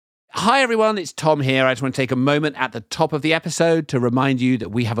Hi everyone, it's Tom here. I just want to take a moment at the top of the episode to remind you that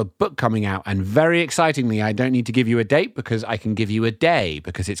we have a book coming out, and very excitingly, I don't need to give you a date because I can give you a day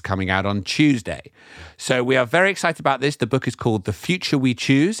because it's coming out on Tuesday. So we are very excited about this. The book is called The Future We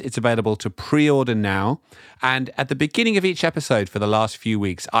Choose. It's available to pre-order now. And at the beginning of each episode for the last few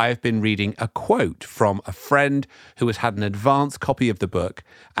weeks, I've been reading a quote from a friend who has had an advance copy of the book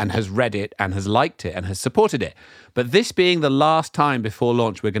and has read it and has liked it and has supported it. But this being the last time before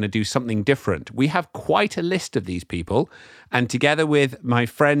launch, we're going to do something different. We have quite a list of these people. And together with my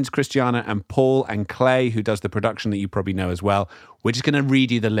friends Christiana and Paul and Clay, who does the production that you probably know as well, we're just going to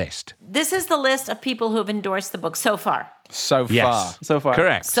read you the list. This is the list of people who have endorsed the book so far. So far. Yes. So far.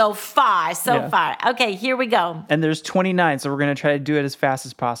 Correct. So far. Okay, here we go. And there's 29, so we're going to try to do it as fast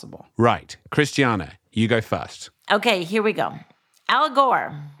as possible. Right. Christiana, you go first. Okay, here we go. Al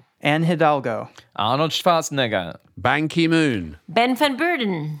Gore. Anne Hidalgo. Arnold Schwarzenegger. Ban Ki-moon. Ben Van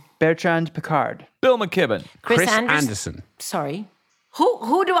Beurden. Bertrand Piccard. Bill McKibben. Chris Anderson. Sorry.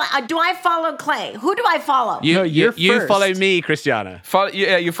 Who do I follow Clay? Who do I follow? You first. follow me, Christiana.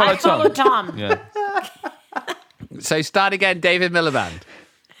 You follow I Tom. follow Tom. Yeah. So start again, David Miliband.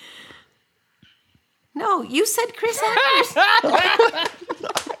 No, you said Chris Anderson.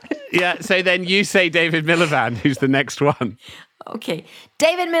 Yeah, so then you say David Miliband, who's the next one. Okay.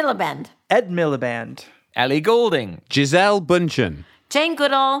 David Miliband. Ed Miliband. Ellie Goulding. Giselle Bundchen. Jane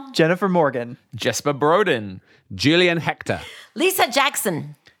Goodall. Jennifer Morgan. Jesper Brodin. Julian Hector. Lisa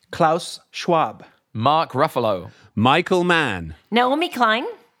Jackson. Klaus Schwab. Mark Ruffalo. Michael Mann. Naomi Klein.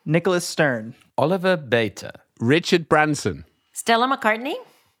 Nicholas Stern. Oliver Beta. Richard Branson. Stella McCartney.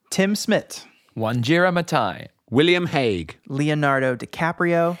 Tim Smith. Wanjira Matai. William Hague. Leonardo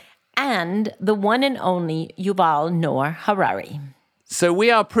DiCaprio. And the one and only Yuval Noah Harari. So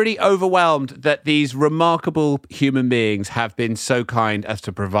we are pretty overwhelmed that these remarkable human beings have been so kind as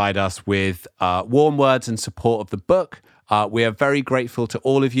to provide us with warm words and support of the book. We are very grateful to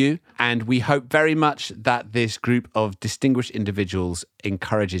all of you, and we hope very much that this group of distinguished individuals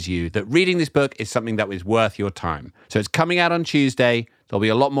encourages you that reading this book is something that is worth your time. So it's coming out on Tuesday. There'll be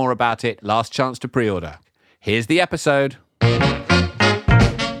a lot more about it. Last chance to pre-order. Here's the episode.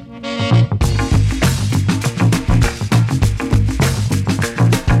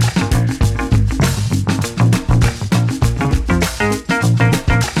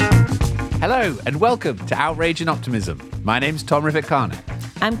 Hello and welcome to Outrage and Optimism. My name's Tom Rivett-Carnac.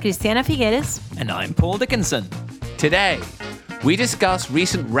 I'm Christiana Figueres. And I'm Paul Dickinson. Today, we discuss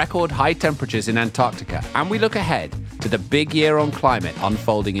recent record high temperatures in Antarctica and we look ahead to the big year on climate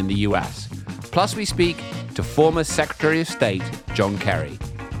unfolding in the US. Plus, we speak to former Secretary of State John Kerry.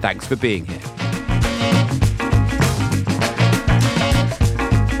 Thanks for being here.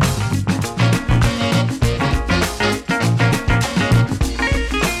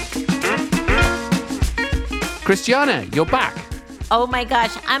 Christiana, you're back. Oh my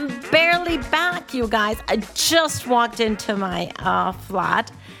gosh, I'm barely back, you guys. I just walked into my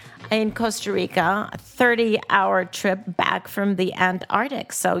flat in Costa Rica, a 30-hour trip back from the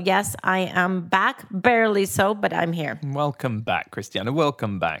Antarctic. So yes, I am back, barely so, but I'm here. Welcome back, Christiana.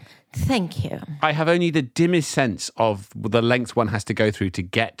 Welcome back. Thank you. I have only the dimmest sense of the lengths one has to go through to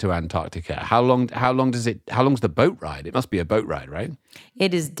get to Antarctica. How long's the boat ride? It must be a boat ride, right?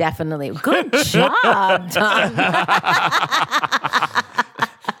 It is definitely good job, Tom.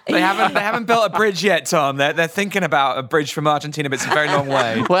 They haven't built a bridge yet, Tom. They're thinking about a bridge from Argentina, but it's a very long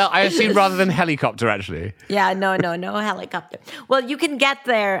way. Well, I assume rather than helicopter, actually. Yeah, no helicopter. Well, you can get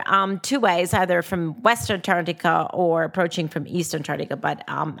there two ways, either from West Antarctica or approaching from East Antarctica. But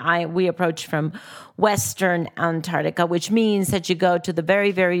we approach from Western Antarctica, which means that you go to the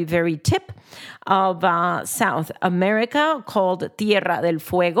very, very, very tip of South America called Tierra del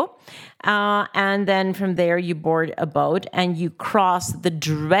Fuego. And then from there, you board a boat and you cross the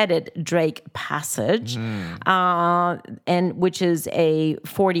dreaded Drake Passage, and which is a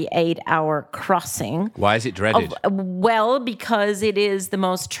 48-hour crossing. Why is it dreaded? Well, because it is the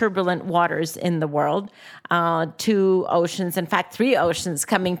most turbulent waters in the world. Two oceans, in fact, three oceans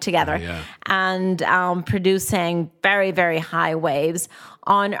coming together and producing very, very high waves.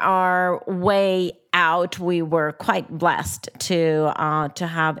 On our way out, we were quite blessed to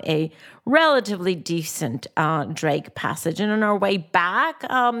have a relatively decent Drake Passage. And on our way back,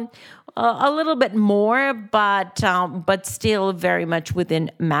 a little bit more, but still very much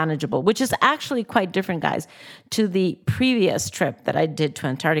within manageable, which is actually quite different, guys, to the previous trip that I did to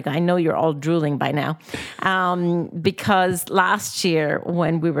Antarctica. I know you're all drooling by now, because last year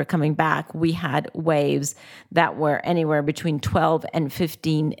when we were coming back, we had waves that were anywhere between 12 and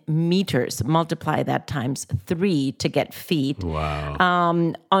 15 meters. Multiply that times 3 to get feet.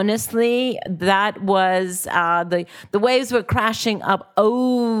 Wow. Honestly, that was the waves were crashing up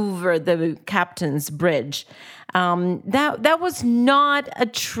over the captain's bridge. That was not a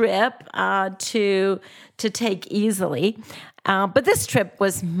trip to take easily. But this trip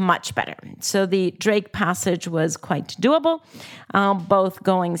was much better. So the Drake Passage was quite doable, both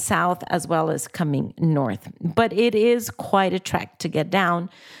going south as well as coming north. But it is quite a trek to get down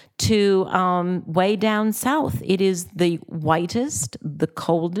to way down south. It is the whitest, the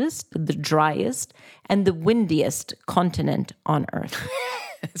coldest, the driest, and the windiest continent on Earth.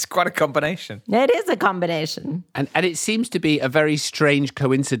 It's quite a combination. It is a combination. And it seems to be a very strange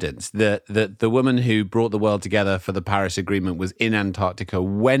coincidence that the woman who brought the world together for the Paris Agreement was in Antarctica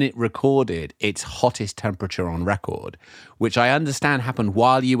when it recorded its hottest temperature on record, which I understand happened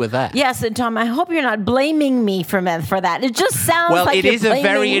while you were there. Yes, and Tom, I hope you're not blaming me for that. It just sounds Well, like it you're is a blaming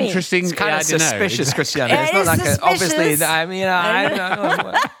very me. interesting... It's kind of suspicious, Christiana. It It's not is like obviously. suspicious. I mean, I don't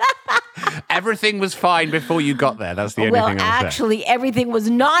know. Everything was fine before you got there. That's the only Well, thing I'll say. actually, everything was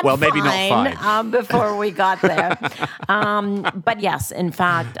not Well, maybe not fine. Before we got there. But yes, in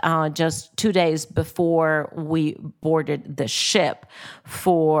fact, just 2 days before we boarded the ship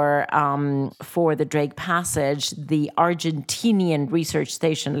for the Drake Passage, the Argentinian research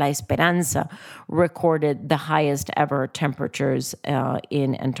station La Esperanza recorded the highest ever temperatures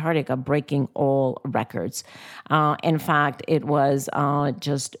in Antarctica, breaking all records. In fact, it was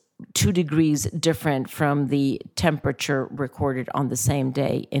just 2 degrees different from the temperature recorded on the same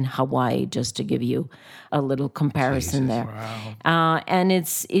day in Hawaii, just to give you a little comparison there. Wow. And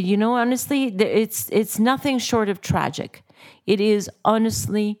it's, honestly, it's nothing short of tragic. It is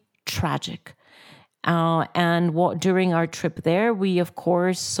honestly tragic. During our trip there, we of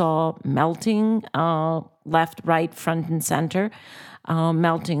course saw melting, left, right, front, and center.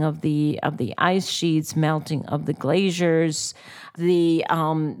 Melting of the ice sheets, melting of the glaciers. The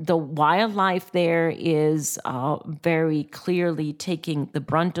wildlife there is very clearly taking the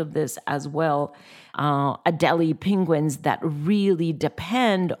brunt of this as well. Adelie penguins that really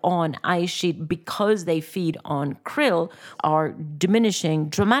depend on ice sheet because they feed on krill are diminishing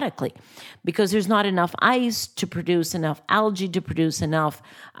dramatically because there's not enough ice to produce enough algae to produce enough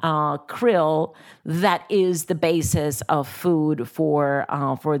krill that is the basis of food for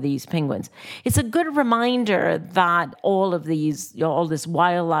these penguins. It's a good reminder that all this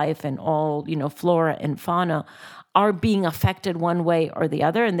wildlife and all flora and fauna are being affected one way or the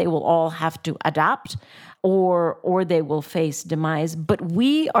other, and they will all have to adapt or they will face demise. But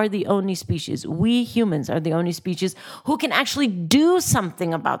we are the only species, we humans are the only species who can actually do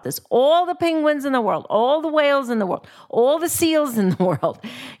something about this. All the penguins in the world, all the whales in the world, all the seals in the world,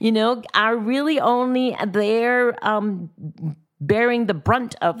 are really only there bearing the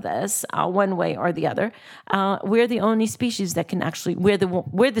brunt of this one way or the other. We're the only species that can actually, we're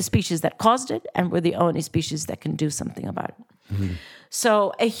the species that caused it, and we're the only species that can do something about it. Mm-hmm.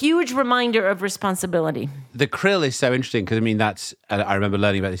 So a huge reminder of responsibility. The krill is so interesting because, I remember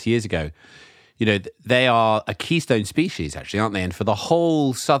learning about this years ago. They are a keystone species, actually, aren't they? And for the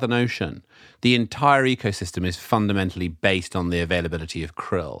whole Southern Ocean, the entire ecosystem is fundamentally based on the availability of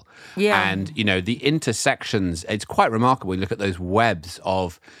krill. Yeah. And, the intersections, it's quite remarkable. You look at those webs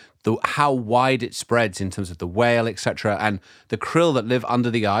of how wide it spreads in terms of the whale, etc. And the krill that live under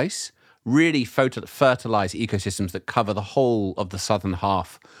the ice really fertilize ecosystems that cover the whole of the southern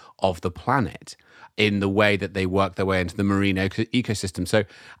half of the planet in the way that they work their way into the marine ecosystem. So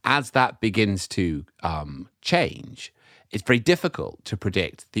as that begins to change, it's very difficult to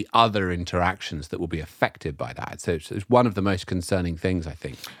predict the other interactions that will be affected by that. So it's one of the most concerning things, I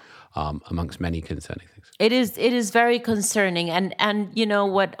think, amongst many concerning things. It is very concerning. And you know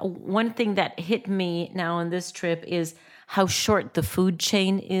what? One thing that hit me now on this trip is how short the food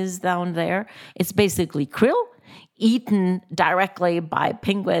chain is down there. It's basically krill eaten directly by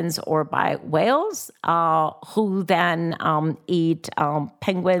penguins or by whales, who then eat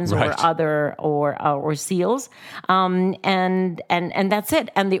penguins right. or other or seals, and that's it.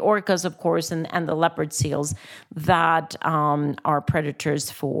 And the orcas, of course, and the leopard seals that are predators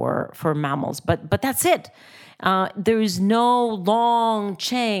for mammals. But that's it. There is no long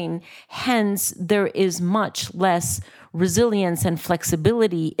chain, hence there is much less resilience and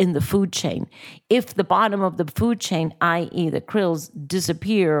flexibility in the food chain. If the bottom of the food chain, i.e. the krills,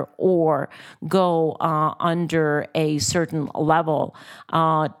 disappear or go under a certain level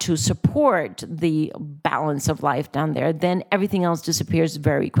to support the balance of life down there, then everything else disappears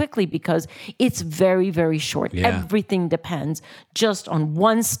very quickly because it's very, very short. Yeah. Everything depends just on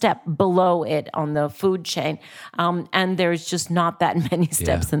one step below it on the food chain. And there's just not that many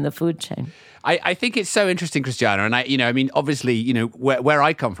steps in the food chain. I think it's so interesting, Christiana. And obviously, where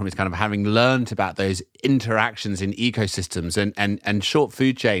I come from is kind of having learned about those interactions in ecosystems and short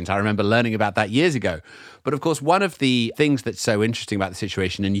food chains. I remember learning about that years ago. But of course, one of the things that's so interesting about the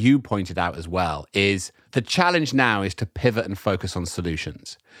situation, and you pointed out as well, is the challenge now is to pivot and focus on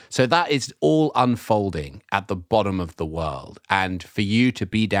solutions. So that is all unfolding at the bottom of the world. And for you to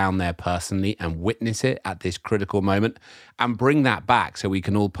be down there personally and witness it at this critical moment and bring that back so we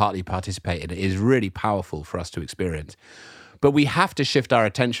can all partly participate in it is really powerful for us to experience. But we have to shift our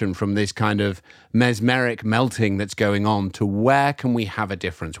attention from this kind of mesmeric melting that's going on to where can we have a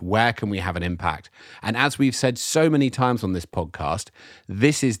difference? Where can we have an impact? And as we've said so many times on this podcast,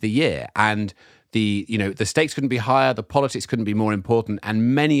 this is the year. And the stakes couldn't be higher, the politics couldn't be more important,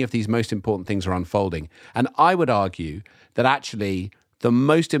 and many of these most important things are unfolding. And I would argue that actually the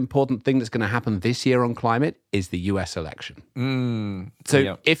most important thing that's going to happen this year on climate is the US election.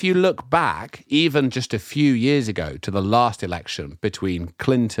 So if you look back, even just a few years ago to the last election between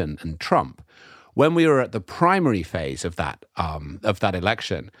Clinton and Trump, when we were at the primary phase of that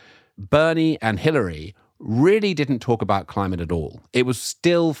election, Bernie and Hillary really didn't talk about climate at all. It was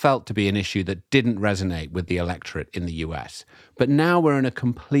still felt to be an issue that didn't resonate with the electorate in the US. But now we're in a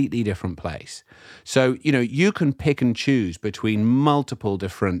completely different place. So, you can pick and choose between multiple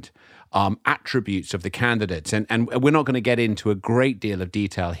different attributes of the candidates. And we're not going to get into a great deal of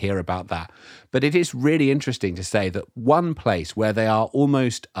detail here about that. But it is really interesting to say that one place where they are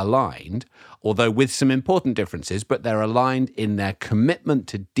almost aligned, although with some important differences, but they're aligned in their commitment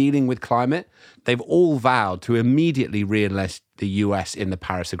to dealing with climate. They've all vowed to immediately re-enlist the US in the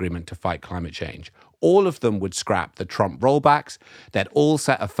Paris Agreement to fight climate change. All of them would scrap the Trump rollbacks. They'd all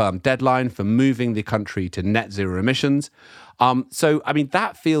set a firm deadline for moving the country to net zero emissions.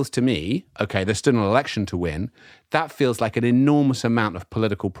 That feels to me, okay, there's still an election to win. That feels like an enormous amount of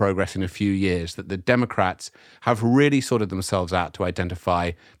political progress in a few years that the Democrats have really sorted themselves out to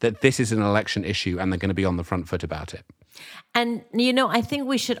identify that this is an election issue and they're going to be on the front foot about it. And, I think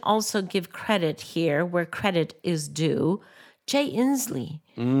we should also give credit here where credit is due. Jay Inslee.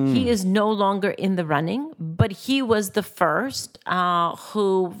 He is no longer in the running, but he was the first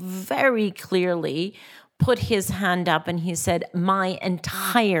who very clearly put his hand up and he said, my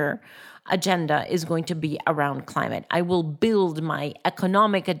entire agenda is going to be around climate. I will build my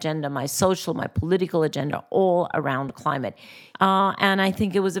economic agenda, my social, my political agenda, all around climate. And I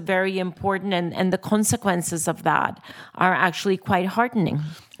think it was a very important, and the consequences of that are actually quite heartening.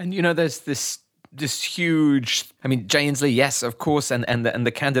 And, there's this huge, Jay Inslee, yes, of course, and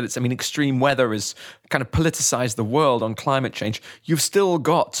the candidates. Extreme weather has kind of politicized the world on climate change. You've still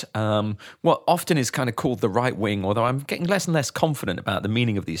got what often is kind of called the right wing, although I'm getting less and less confident about the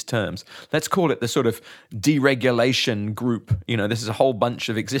meaning of these terms. Let's call it the sort of deregulation group. This is a whole bunch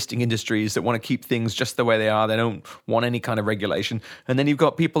of existing industries that want to keep things just the way they are. They don't want any kind of regulation. And then you've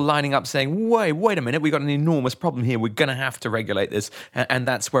got people lining up saying, wait a minute, we've got an enormous problem here. We're going to have to regulate this. And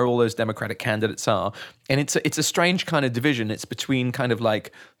that's where all those Democratic candidates are. And it's a strange kind of division. It's between kind of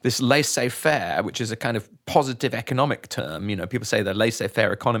like this laissez-faire, which is a kind of positive economic term. People say the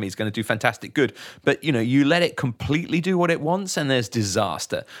laissez-faire economy is going to do fantastic good. But, you let it completely do what it wants and there's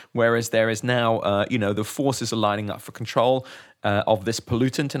disaster. Whereas there is now, the forces are lining up for control of this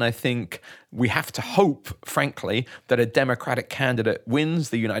pollutant. And I think we have to hope, frankly, that a Democratic candidate wins,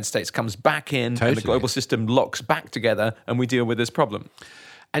 the United States comes back in, and the global system locks back together, and we deal with this problem.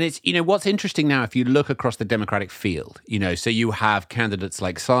 And it's, what's interesting now, if you look across the Democratic field, so you have candidates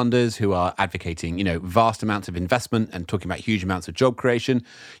like Sanders who are advocating, vast amounts of investment and talking about huge amounts of job creation.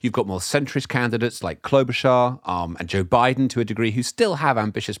 You've got more centrist candidates like Klobuchar and Joe Biden to a degree who still have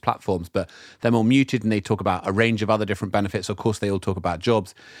ambitious platforms, but they're more muted and they talk about a range of other different benefits. Of course, they all talk about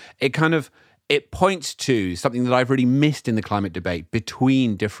jobs. It points to something that I've really missed in the climate debate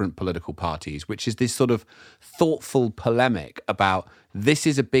between different political parties, which is this sort of thoughtful polemic about this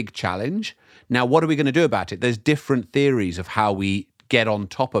is a big challenge. Now, what are we going to do about it? There's different theories of how we get on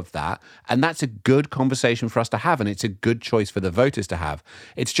top of that. And that's a good conversation for us to have. And it's a good choice for the voters to have.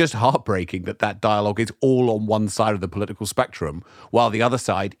 It's just heartbreaking that dialogue is all on one side of the political spectrum, while the other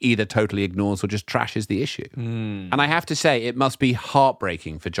side either totally ignores or just trashes the issue. And I have to say, it must be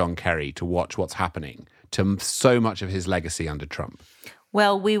heartbreaking for John Kerry to watch what's happening, to so much of his legacy under Trump?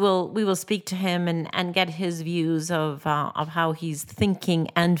 Well, we will speak to him and get his views of how he's thinking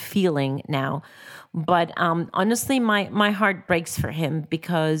and feeling now. But honestly, my heart breaks for him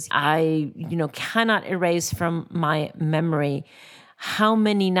because I cannot erase from my memory how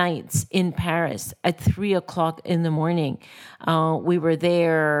many nights in Paris at 3:00 in the morning we were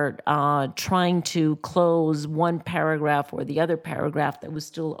there trying to close one paragraph or the other paragraph that was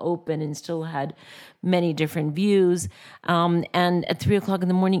still open and still had many different views. And at 3:00 in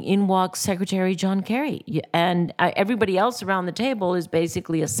the morning, in walks Secretary John Kerry. And everybody else around the table is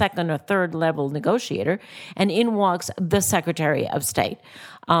basically a second or third level negotiator. And in walks the Secretary of State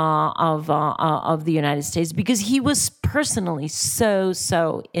of the United States, because he was personally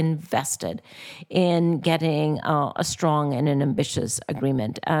so invested in getting a strong and an ambitious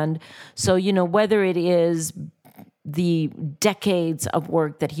agreement. And so, whether it is the decades of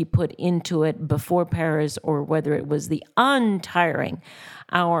work that he put into it before Paris, or whether it was the untiring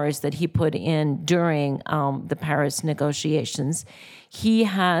hours that he put in during the Paris negotiations, he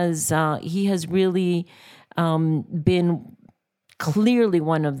has really been clearly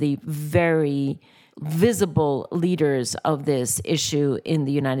one of the very visible leaders of this issue in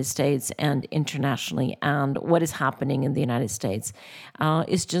the United States and internationally. And what is happening in the United States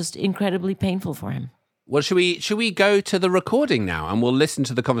is just incredibly painful for him. Well, should we go to the recording now, and we'll listen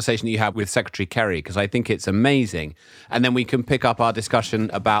to the conversation that you had with Secretary Kerry, because I think it's amazing. And then we can pick up our discussion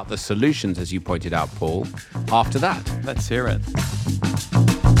about the solutions, as you pointed out, Paul, after that. Let's hear it.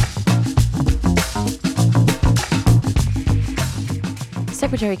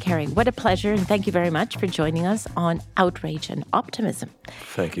 Secretary Kerry, what a pleasure, and thank you very much for joining us on Outrage and Optimism.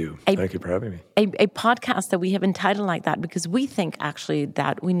 Thank you. Thank you for having me. A podcast that we have entitled like that because we think actually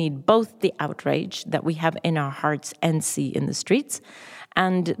that we need both the outrage that we have in our hearts and see in the streets,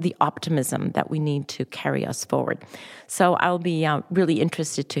 and the optimism that we need to carry us forward. So I'll be really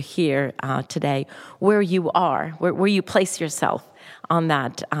interested to hear today where you are, where you place yourself on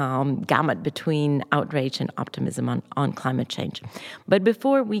that gamut between outrage and optimism on climate change. But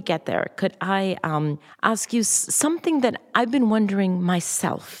before we get there, could I ask you something that I've been wondering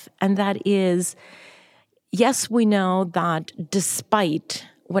myself, and that is, yes, we know that despite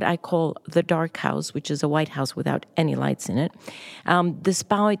what I call the dark house, which is a White House without any lights in it.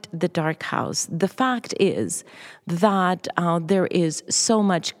 Despite the dark house, the fact is that there is so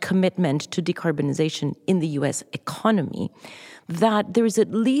much commitment to decarbonization in the U.S. economy that there is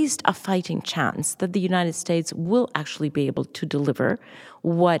at least a fighting chance that the United States will actually be able to deliver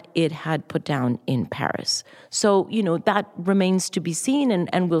what it had put down in Paris. So, that remains to be seen,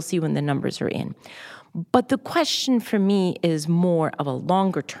 and we'll see when the numbers are in. But the question for me is more of a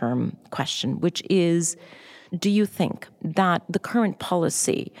longer-term question, which is, do you think that the current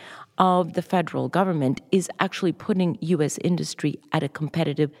policy of the federal government is actually putting U.S. industry at a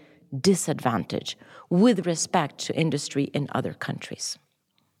competitive disadvantage with respect to industry in other countries?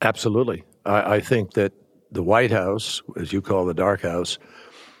 Absolutely. I think that the White House, as you call the dark house,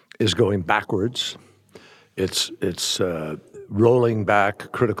 is going backwards. It's rolling back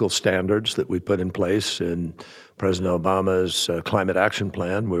critical standards that we put in place in President Obama's climate action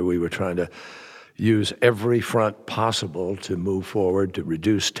plan, where we were trying to use every front possible to move forward, to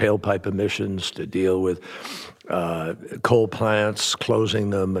reduce tailpipe emissions, to deal with coal plants, closing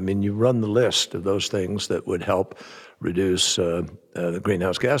them. I mean, you run the list of those things that would help reduce the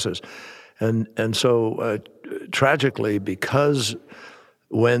greenhouse gases. And so tragically, because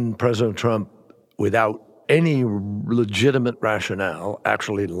when President Trump, without any legitimate rationale,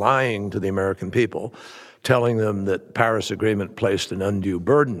 actually lying to the American people, telling them that Paris Agreement placed an undue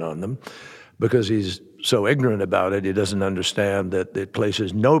burden on them, because he's so ignorant about it, he doesn't understand that it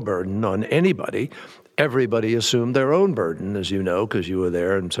places no burden on anybody. Everybody assumed their own burden, as you know, because you were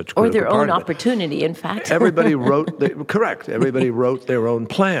there and such. Or their own opportunity, in fact. Everybody wrote, correct, everybody wrote their own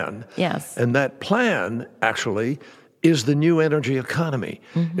plan. Yes. And that plan, actually, is the new energy economy.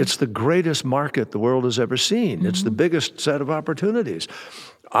 Mm-hmm. It's the greatest market the world has ever seen. Mm-hmm. It's the biggest set of opportunities.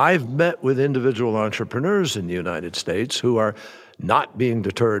 I've met with individual entrepreneurs in the United States who are not being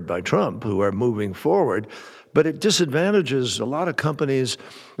deterred by Trump, who are moving forward, but it disadvantages a lot of companies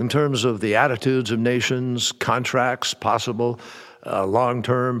in terms of the attitudes of nations, contracts, possible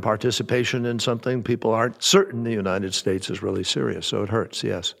long-term participation in something. People aren't certain the United States is really serious, so it hurts,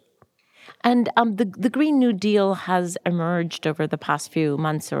 yes. And the Green New Deal has emerged over the past few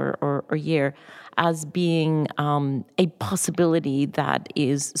months or year as being a possibility that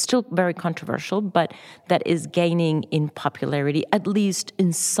is still very controversial, but that is gaining in popularity, at least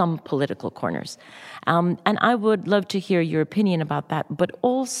in some political corners. And I would love to hear your opinion about that, but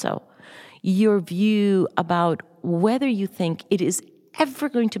also, your view about whether you think it is ever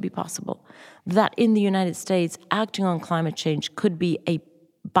going to be possible that in the United States, acting on climate change could be a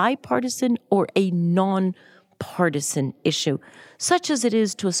bipartisan or a non-partisan issue, such as it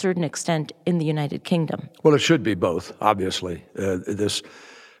is to a certain extent in the United Kingdom. Well, it should be both, obviously. The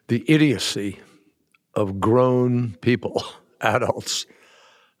idiocy of grown people, adults,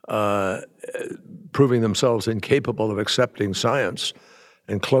 proving themselves incapable of accepting science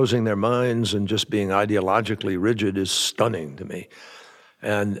and closing their minds and just being ideologically rigid is stunning to me.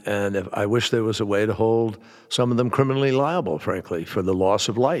 And I wish there was a way to hold some of them criminally liable, frankly, for the loss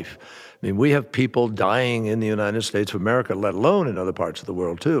of life. I mean, we have people dying in the United States of America, let alone in other parts of the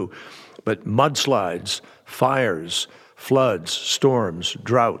world too. But mudslides, fires, floods, storms,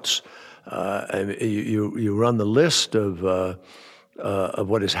 droughts. You run the list of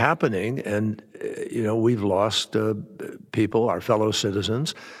what is happening, and we've lost people, our fellow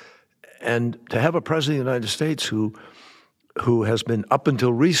citizens, and to have a president of the United States who has been up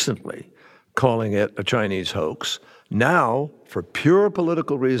until recently calling it a Chinese hoax, now for pure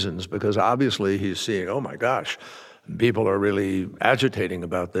political reasons, because obviously he's seeing, oh my gosh, people are really agitating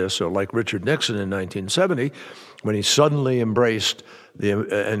about this. So like Richard Nixon in 1970, when he suddenly embraced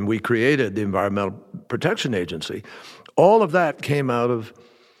and we created the Environmental Protection Agency, all of that came out of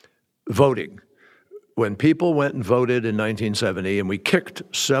voting. When people went and voted in 1970, and we kicked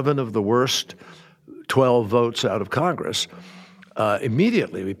 7 of the worst 12 votes out of Congress,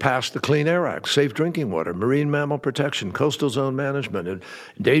 immediately we passed the Clean Air Act, safe drinking water, marine mammal protection, coastal zone management, and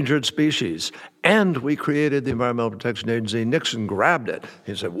endangered species, and we created the Environmental Protection Agency. Nixon grabbed it.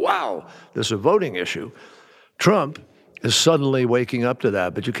 He said, wow, this is a voting issue. Trump is suddenly waking up to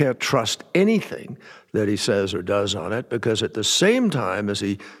that, but you can't trust anything that he says or does on it, because at the same time as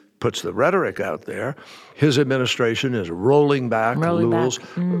he puts the rhetoric out there, his administration is rolling back rules,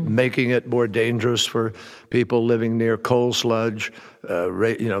 making it more dangerous for people living near coal sludge,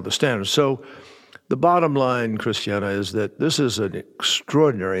 the standards. So the bottom line, Christiana, is that this is an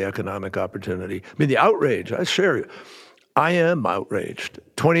extraordinary economic opportunity. I mean, the outrage, I share you. I am outraged.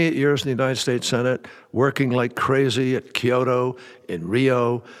 28 years in the United States Senate, working like crazy at Kyoto, in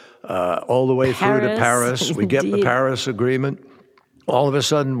Rio, all the way through to Paris. We get the Paris Agreement. All of a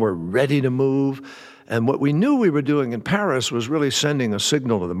sudden, we're ready to move. And what we knew we were doing in Paris was really sending a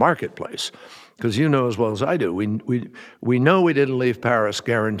signal to the marketplace. Because you know as well as I do, we know we didn't leave Paris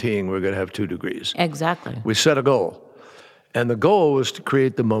guaranteeing we're going to have 2 degrees. Exactly. We set a goal. And the goal was to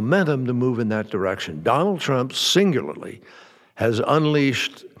create the momentum to move in that direction. Donald Trump singularly has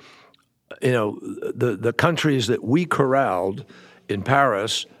unleashed, the countries that we corralled in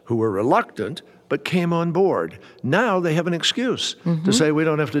Paris who were reluctant but came on board. Now they have an excuse to say we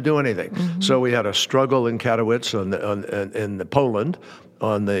don't have to do anything. So we had a struggle in Katowice in Poland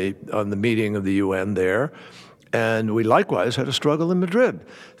on the meeting of the UN there. And we likewise had a struggle in Madrid.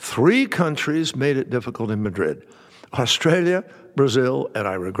 3 countries made it difficult in Madrid: Australia, Brazil, and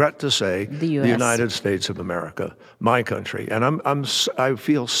I regret to say, the United States of America, my country. And I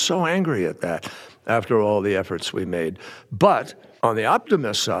feel so angry at that after all the efforts we made. But on the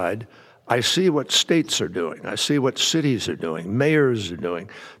optimist side, I see what states are doing. I see what cities are doing, mayors are doing.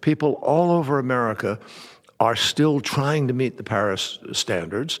 People all over America are still trying to meet the Paris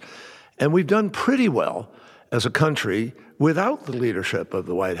standards. And we've done pretty well as a country without the leadership of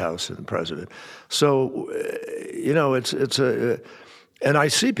the White House and the president. So, and I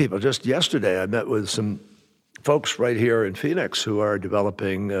see people. Just yesterday, I met with some folks right here in Phoenix who are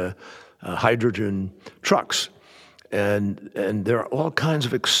developing hydrogen trucks. And there are all kinds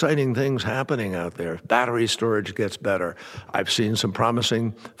of exciting things happening out there. Battery storage gets better. I've seen some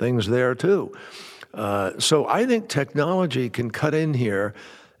promising things there too. So I think technology can cut in here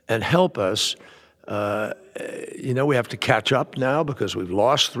and help us. We have to catch up now because we've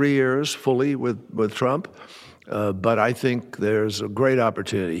lost 3 years fully with Trump. But I think there's a great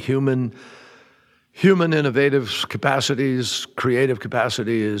opportunity. Human innovative capacities, creative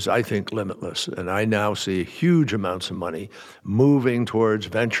capacity is, I think, limitless. And I now see huge amounts of money moving towards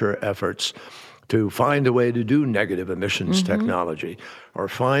venture efforts to find a way to do negative emissions technology, or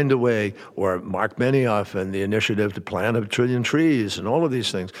find a way, or Mark Benioff and the initiative to plant 1 trillion trees and all of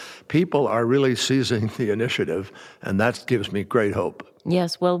these things. People are really seizing the initiative, and that gives me great hope.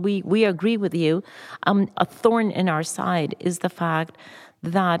 Yes, well, we agree with you. A thorn in our side is the fact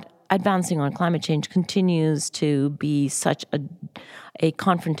that advancing on climate change continues to be such a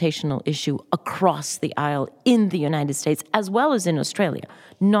confrontational issue across the aisle in the United States, as well as in Australia,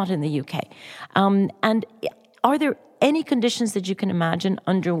 not in the UK. And are there any conditions that you can imagine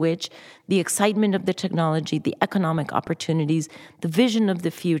under which the excitement of the technology, the economic opportunities, the vision of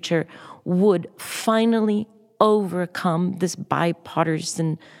the future would finally overcome this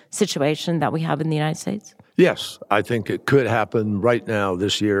bipartisan situation that we have in the United States? Yes, I think it could happen right now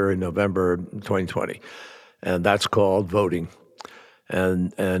this year in November 2020, and that's called voting.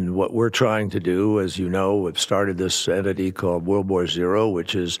 And what we're trying to do, as you know, we've started this entity called World War Zero,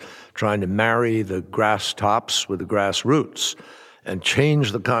 which is trying to marry the grass tops with the grassroots and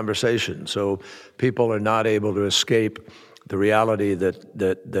change the conversation so people are not able to escape the reality that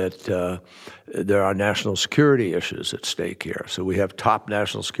there are national security issues at stake here. So we have top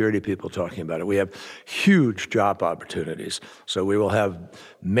national security people talking about it. We have huge job opportunities. So we will have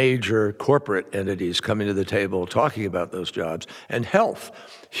major corporate entities coming to the table talking about those jobs. And health,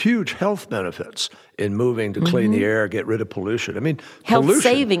 huge health benefits in moving to clean the air, get rid of pollution. I mean, Health pollution,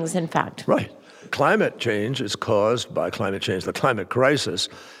 savings, in fact. right. Climate change is caused by climate change. The climate crisis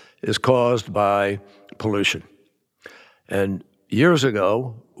is caused by pollution. And years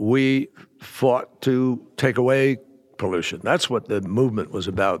ago, we fought to take away pollution. That's what the movement was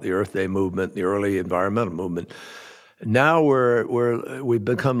about, the Earth Day movement, the early environmental movement. Now we've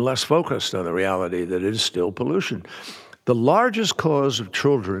become less focused on the reality that it is still pollution. The largest cause of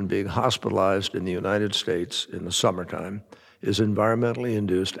children being hospitalized in the United States in the summertime is environmentally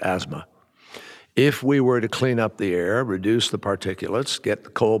induced asthma. If we were to clean up the air, reduce the particulates, get the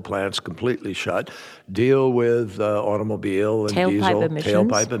coal plants completely shut, deal with automobile and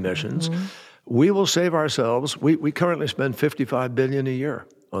tailpipe emissions, we will save ourselves. We currently spend $55 billion a year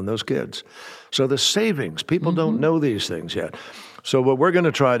on those kids. So the savings, people don't know these things yet. So what we're going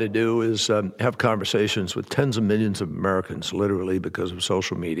to try to do is have conversations with tens of millions of Americans, literally because of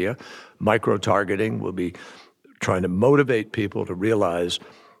social media. Micro-targeting will be trying to motivate people to realize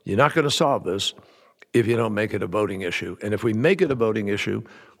you're not going to solve this if you don't make it a voting issue. And if we make it a voting issue,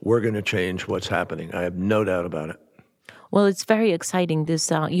 we're going to change what's happening. I have no doubt about it. Well, it's very exciting, this,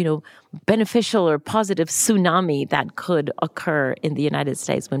 beneficial or positive tsunami that could occur in the United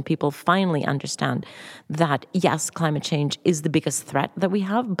States when people finally understand that, yes, climate change is the biggest threat that we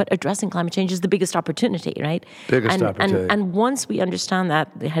have, but addressing climate change is the biggest opportunity, right? Biggest opportunity. And once we understand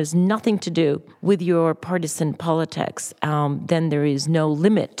that it has nothing to do with your partisan politics, then there is no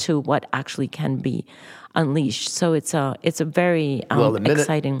limit to what actually can be unleashed. So it's a very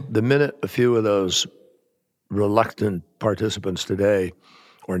exciting. The minute a few of those reluctant participants today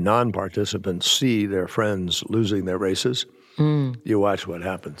or non-participants see their friends losing their races, you watch what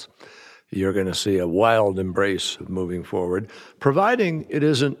happens. You're going to see a wild embrace of moving forward, providing it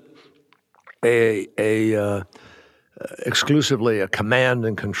isn't exclusively a command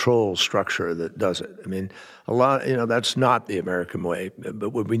and control structure that does it. I mean, that's not the American way. But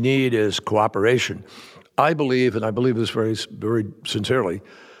what we need is cooperation. I believe, and I believe this very, very sincerely,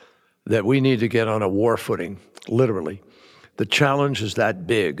 that we need to get on a war footing, literally. The challenge is that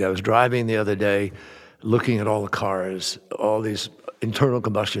big. I was driving the other day, looking at all the cars, all these internal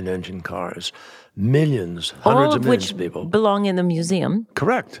combustion engine cars, millions, hundreds of millions of people. All of which belong in the museum.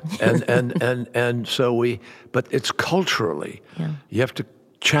 Correct. And so but it's culturally. Yeah. You have to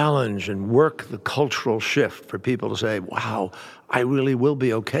challenge and work the cultural shift for people to say, wow, I really will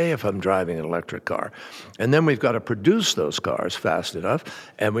be okay if I'm driving an electric car. And then we've got to produce those cars fast enough,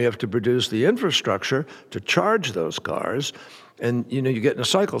 and we have to produce the infrastructure to charge those cars. And, you get in a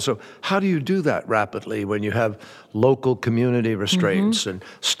cycle. So how do you do that rapidly when you have local community restraints and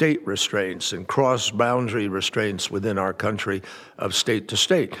state restraints and cross-boundary restraints within our country of state to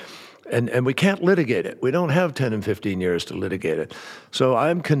state? And we can't litigate it. We don't have 10 and 15 years to litigate it. So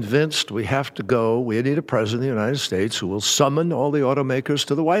I'm convinced we have to go. We need a president of the United States who will summon all the automakers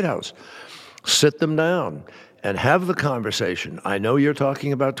to the White House, sit them down, and have the conversation. I know you're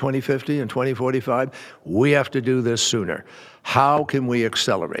talking about 2050 and 2045. We have to do this sooner. How can we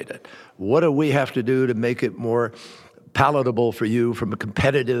accelerate it? What do we have to do to make it more palatable for you from a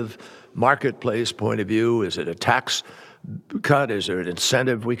competitive marketplace point of view? Is it a tax cut? Is there an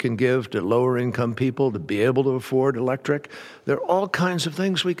incentive we can give to lower income people to be able to afford electric? There are all kinds of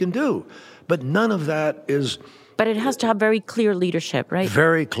things we can do, but none of that is... But it has to have very clear leadership, right?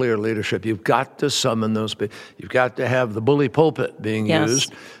 Very clear leadership. You've got to summon those people. You've got to have the bully pulpit being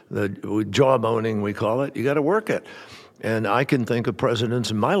used, the jawboning, we call it. You got to work it. And I can think of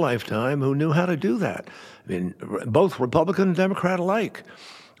presidents in my lifetime who knew how to do that. I mean, both Republican and Democrat alike.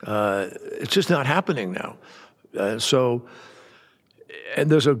 It's just not happening now. And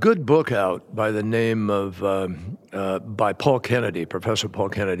there's a good book out by the name of, by Paul Kennedy, Professor Paul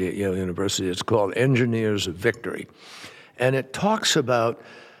Kennedy at Yale University. It's called Engineers of Victory. And it talks about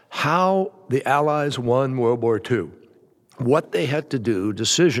how the Allies won World War II. what they had to do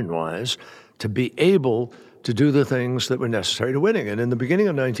decision-wise to be able to do the things that were necessary to winning. And in the beginning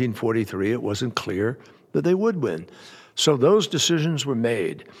of 1943, it wasn't clear that they would win. So those decisions were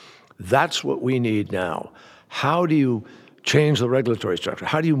made. That's what we need now. How do you change the regulatory structure?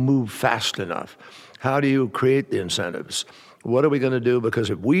 How do you move fast enough? How do you create the incentives? What are we going to do?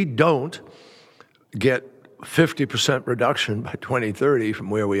 Because if we don't get 50% reduction by 2030 from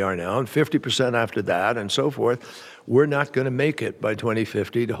where we are now, and 50% after that, and so forth, we're not going to make it by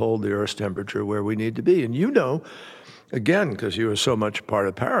 2050 to hold the Earth's temperature where we need to be. And you know, again, because you were so much part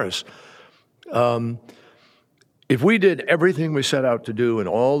of Paris, if we did everything we set out to do in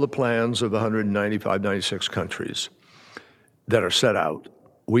all the plans of the 195, 96 countries that are set out,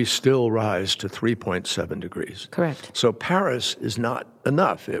 we still rise to 3.7 degrees. Correct. So Paris is not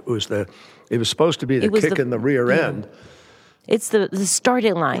enough. It was supposed to be the kick in the rear end. It's the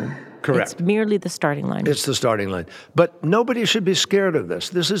starting line. Correct. It's merely the starting line. It's the starting line. But nobody should be scared of this.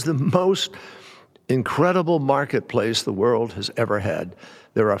 This is the most incredible marketplace the world has ever had.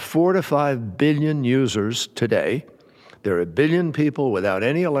 There are 4 to 5 billion users today. There are 1 billion people without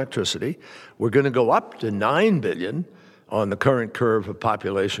any electricity. We're going to go up to 9 billion on the current curve of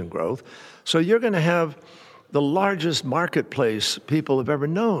population growth. So you're going to have the largest marketplace people have ever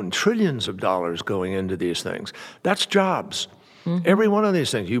known, trillions of dollars going into these things. That's jobs. Mm-hmm. Every one of these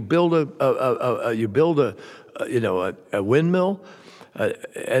things. You build a windmill,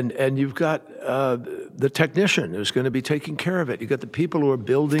 and you've got the technician who's going to be taking care of it. You've got the people who are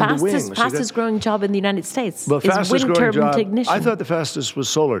building the wings. Fastest growing job in the United States well, is fastest wind growing turbine job, technician. I thought the fastest was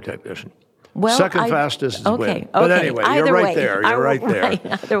solar technician. Well, Second fastest is wind. Okay. But anyway, you're right there. You're right there.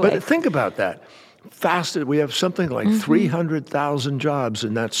 Either way. But think about that. We have something like 300,000 jobs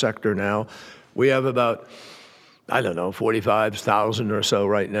in that sector now. We have about, 45,000 or so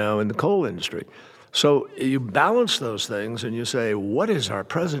right now in the coal industry. So you balance those things and you say, what is our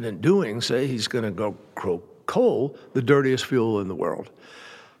president doing? Say he's going to go grow coal, the dirtiest fuel in the world.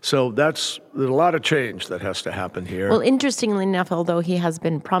 So there's a lot of change that has to happen here. Well, interestingly enough, although he has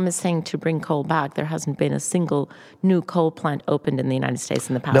been promising to bring coal back, there hasn't been a single new coal plant opened in the United States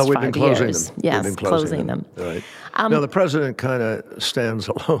in the past 5 years. No, we've been closing them. Yes, closing them. Right. Now, the president kind of stands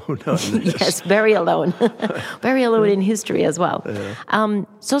alone on this. Yes, very alone. Very alone in history as well. Yeah.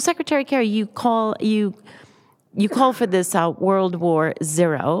 So, Secretary Kerry, you call for this World War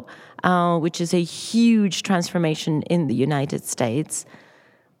Zero, which is a huge transformation in the United States.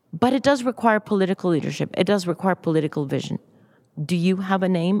 But it does require political leadership. It does require political vision. Do you have a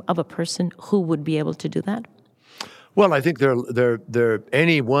name of a person who would be able to do that? Well, I think they're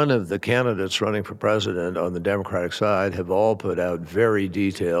any one of the candidates running for president on the Democratic side have all put out very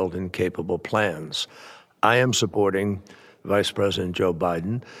detailed and capable plans. I am supporting Vice President Joe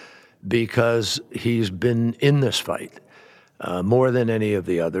Biden because he's been in this fight more than any of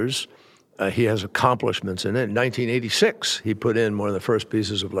the others. He has accomplishments in it. In 1986, he put in one of the first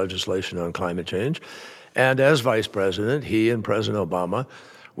pieces of legislation on climate change. And as vice president, he and President Obama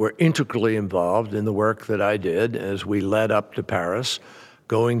were integrally involved in the work that I did as we led up to Paris.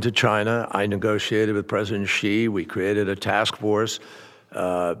 Going to China, I negotiated with President Xi. We created a task force.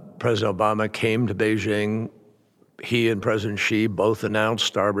 President Obama came to Beijing. He and President Xi both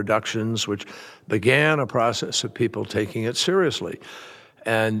announced our reductions, which began a process of people taking it seriously.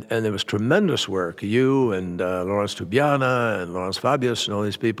 And there was tremendous work. You and Lawrence Tubiana and Lawrence Fabius and all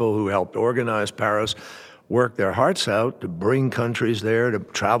these people who helped organize Paris worked their hearts out to bring countries there, to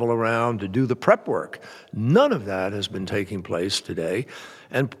travel around, to do the prep work. None of that has been taking place today.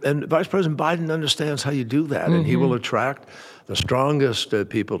 And Vice President Biden understands how you do that, and he will attract the strongest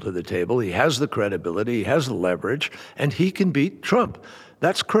people to the table. He has the credibility, he has the leverage, and he can beat Trump.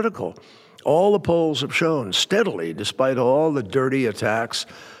 That's critical. All the polls have shown steadily, despite all the dirty attacks,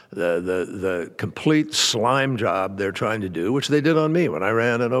 the complete slime job they're trying to do, which they did on me when I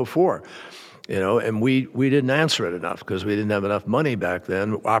ran in 2004. And we didn't answer it enough because we didn't have enough money back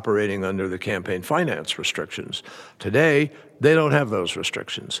then operating under the campaign finance restrictions. Today, they don't have those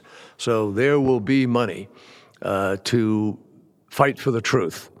restrictions. So there will be money to fight for the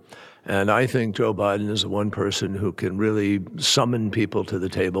truth. And I think Joe Biden is the one person who can really summon people to the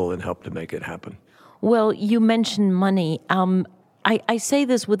table and help to make it happen. Well, you mentioned money. I say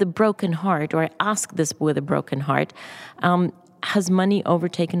this with a broken heart, or I ask this with a broken heart. Has money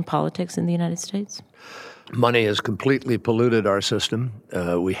overtaken politics in the United States? Money has completely polluted our system.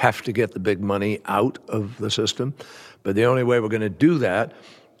 We have to get the big money out of the system. But the only way we're going to do that,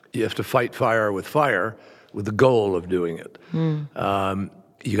 you have to fight fire with the goal of doing it.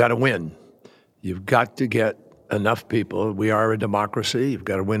 You got to win. You've got to get enough people. We are a democracy. You've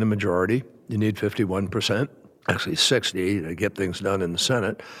got to win a majority. You need 51%. actually 60 to get things done in the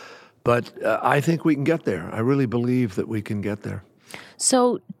Senate. But I think we can get there. I really believe that we can get there.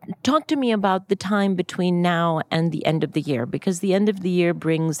 So talk to me about the time between now and the end of the year, because the end of the year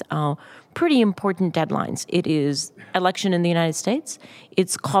brings pretty important deadlines. It is election in the United States.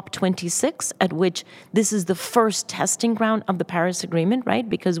 It's COP26, at which this is the first testing ground of the Paris Agreement, right?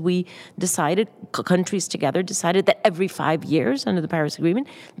 Because we decided, countries together decided that every 5 years under the Paris Agreement,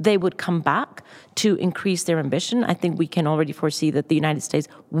 they would come back to increase their ambition. I think we can already foresee that the United States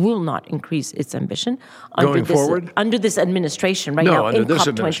will not increase its ambition Going forward? Under this administration right No, now under in this COP26.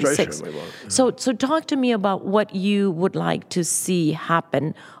 administration we won't. So talk to me about what you would like to see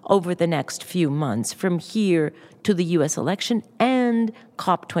happen over the next few months from here to the U.S. election and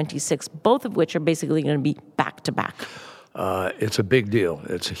COP26, both of which are basically going to be back to back. It's a big deal.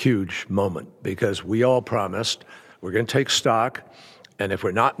 It's a huge moment because we all promised we're going to take stock, and if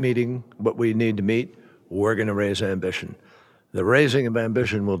we're not meeting what we need to meet, we're going to raise ambition. The raising of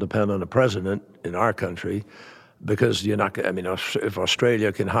ambition will depend on the president in our country, because you're not. I mean, if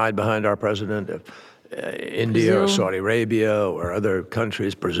Australia can hide behind our president, if India or Saudi Arabia or other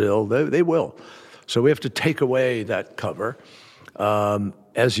countries, Brazil, they will. So we have to take away that cover.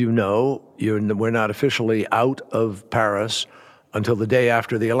 As you know, we're not officially out of Paris until the day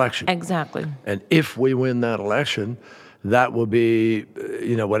after the election. Exactly. And if we win that election, that will be,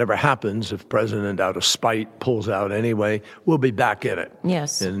 whatever happens, if President out of spite pulls out anyway, we'll be back in it.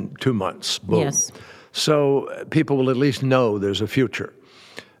 Yes. In 2 months. Boom. Yes. So people will at least know there's a future.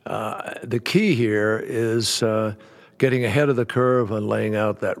 The key here is getting ahead of the curve on laying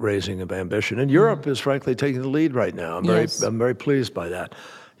out that raising of ambition. And Europe is frankly taking the lead right now. I'm very pleased by that.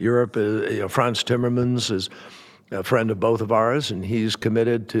 Europe, Frans Timmermans is a friend of both of ours, and he's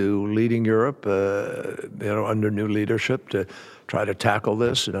committed to leading Europe, under new leadership to try to tackle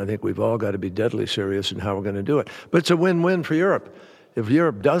this. And I think we've all got to be deadly serious in how we're going to do it. But it's a win-win for Europe. If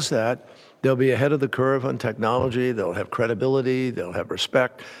Europe does that, they'll be ahead of the curve on technology. They'll have credibility. They'll have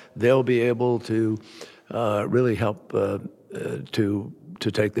respect. They'll be able to really help to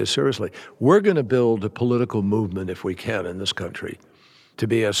take this seriously. We're going to build a political movement, if we can, in this country, to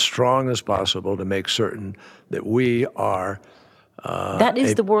be as strong as possible to make certain that we are that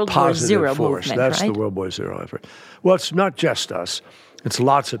is the World War Zero movement, That's right? the World War Zero effort. Well, it's not just us. It's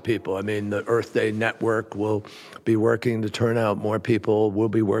lots of people. I mean, the Earth Day Network will be working to turn out more people. We'll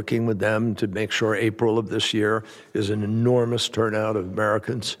be working with them to make sure April of this year is an enormous turnout of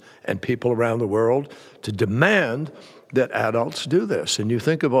Americans and people around the world to demand that adults do this. And you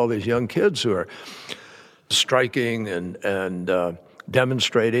think of all these young kids who are striking and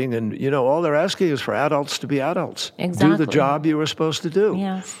demonstrating, and all they're asking is for adults to be adults. Exactly. Do the job you were supposed to do.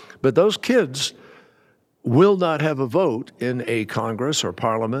 Yes. But those kids will not have a vote in a Congress or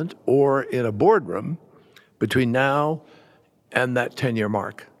Parliament or in a boardroom between now and that 10-year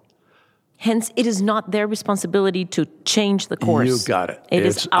mark. Hence, it is not their responsibility to change the course. You got it.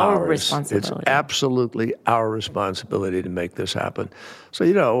 It's our ours. responsibility. It's absolutely our responsibility to make this happen. So,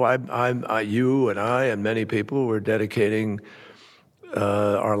 you and I and many people, we're dedicating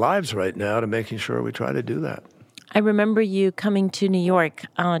our lives right now to making sure we try to do that. I remember you coming to New York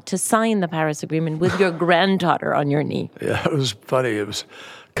to sign the Paris Agreement with your granddaughter on your knee. Yeah, it was funny. It was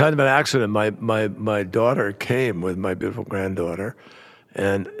kind of an accident. My daughter came with my beautiful granddaughter,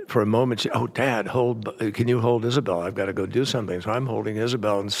 and for a moment she, Dad, can you hold Isabel? I've got to go do something. So I'm holding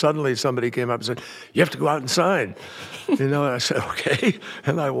Isabel, and suddenly somebody came up and said, "You have to go out and sign." And I said, "Okay,"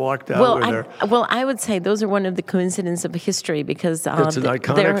 and I walked out with her. Well, I would say those are one of the coincidences of history because it's an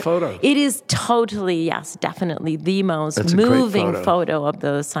iconic photo. It is totally, yes, definitely the most It's a great moving photo of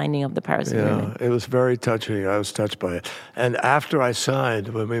the signing of the Paris Agreement. Yeah, it was very touching. I was touched by it. And after I signed,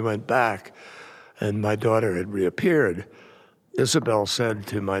 when we went back, and my daughter had reappeared, Isabel said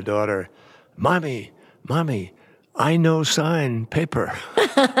to my daughter, Mommy, I know sign paper."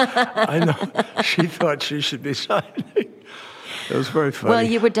 I know. She thought she should be signing. It was very funny. Well,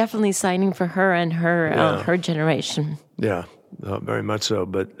 you were definitely signing for her and her generation. Yeah, very much so.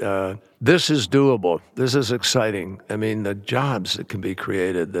 But this is doable. This is exciting. I mean, the jobs that can be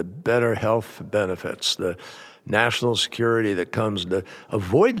created, the better health benefits, the national security that comes, the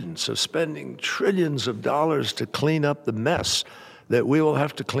avoidance of spending trillions of dollars to clean up the mess that we will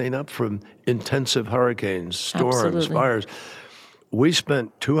have to clean up from intensive hurricanes, storms, Absolutely. fires. We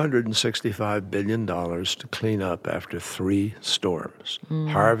spent $265 billion to clean up after 3 storms,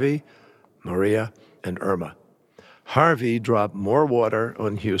 Harvey, Maria, and Irma. Harvey dropped more water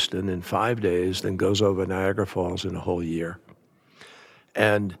on Houston in 5 days than goes over Niagara Falls in a whole year.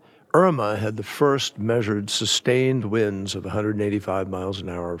 And Irma had the first measured sustained winds of 185 miles an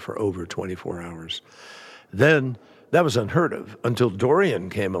hour for over 24 hours. Then that was unheard of until Dorian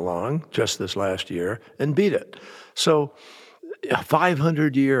came along just this last year and beat it. So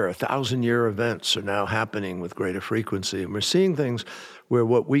 500-year, 1,000-year events are now happening with greater frequency. And we're seeing things where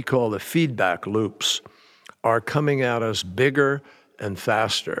what we call the feedback loops are coming at us bigger and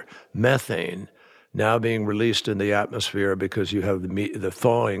faster. Methane now being released in the atmosphere because you have the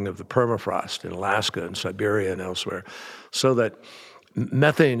thawing of the permafrost in Alaska and Siberia and elsewhere. So that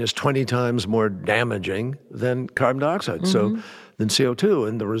methane is 20 times more damaging than carbon dioxide, than CO2.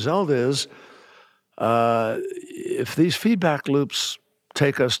 And the result is, if these feedback loops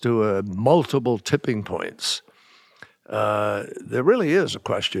take us to multiple tipping points, there really is a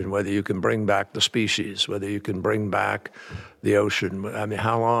question whether you can bring back the species, whether you can bring back the ocean. I mean,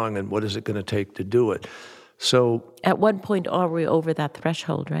 how long and what is it going to take to do it? So, at what point are we over that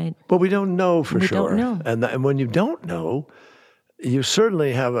threshold, right? But we don't know for sure. We don't know. And when you don't know, you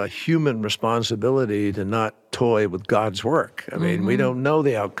certainly have a human responsibility to not toy with God's work. I mean, we don't know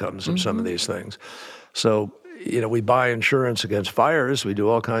the outcomes of some of these things. So, we buy insurance against fires. We do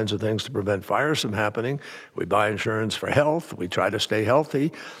all kinds of things to prevent fires from happening. We buy insurance for health. We try to stay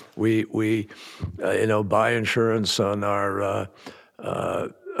healthy. We buy insurance on our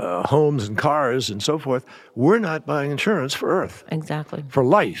homes and cars and so forth. We're not buying insurance for Earth. Exactly. For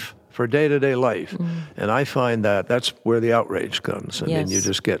life. For day-to-day life. And I find that's where the outrage comes. I mean, you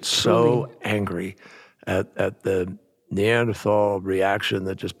just get so angry at the Neanderthal reaction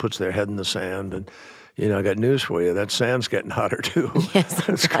that just puts their head in the sand. And, I got news for you. That sand's getting hotter, too. Yes,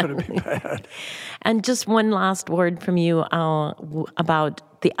 It's going to be bad. And just one last word from you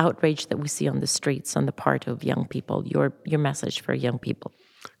about the outrage that we see on the streets on the part of young people, your message for young people.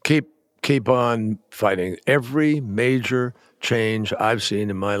 Keep on fighting. Every major change I've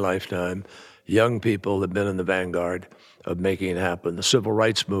seen in my lifetime, young people have been in the vanguard of making it happen. The civil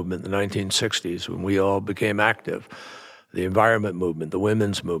rights movement in the 1960s, when we all became active, the environment movement, the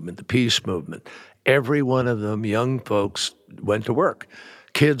women's movement, the peace movement, every one of them, young folks went to work.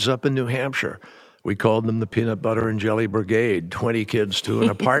 Kids up in New Hampshire, we called them the Peanut Butter and Jelly Brigade, 20 kids to an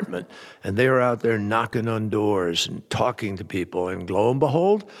apartment, and they were out there knocking on doors and talking to people, and lo and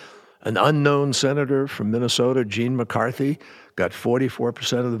behold, an unknown senator from Minnesota, Gene McCarthy, got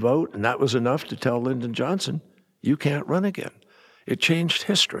 44% of the vote, and that was enough to tell Lyndon Johnson, you can't run again. It changed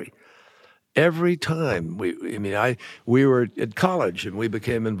history. Every time we were at college and we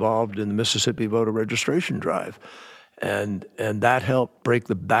became involved in the Mississippi voter registration drive, and that helped break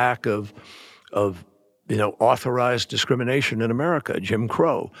the back of authorized discrimination in America, Jim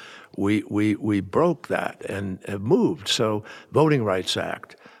Crow. We broke that and have moved. So, Voting Rights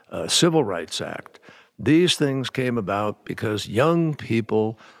Act. Civil Rights Act. These things came about because young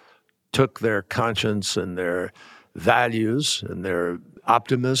people took their conscience and their values and their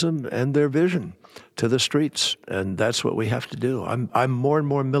optimism and their vision to the streets, and that's what we have to do. I'm more and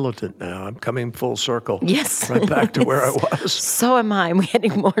more militant now. I'm coming full circle. Yes, right back to where I was. So am I. I'm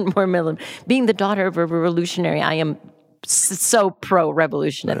getting more and more militant. Being the daughter of a revolutionary, I am so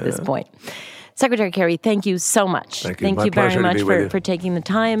pro-revolution at this point. Secretary Kerry, thank you so much. Thank you. Thank My you very pleasure to much be with you. for taking the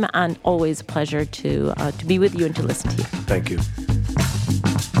time, and always a pleasure to be with you and to listen to you. Thank you.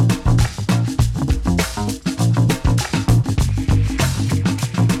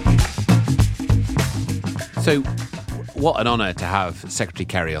 So, what an honor to have Secretary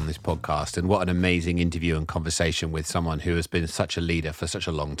Kerry on this podcast, and what an amazing interview and conversation with someone who has been such a leader for such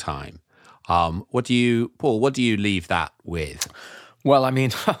a long time. Paul, what do you leave that with? Well, I mean,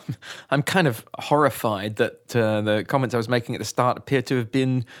 I'm kind of horrified that the comments I was making at the start appear to have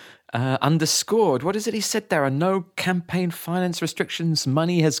been underscored. What is it he said? There are no campaign finance restrictions.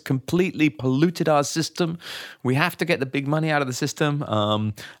 Money has completely polluted our system. We have to get the big money out of the system.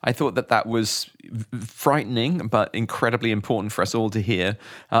 I thought that was frightening, but incredibly important for us all to hear.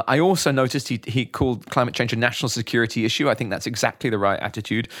 I also noticed he called climate change a national security issue. I think that's exactly the right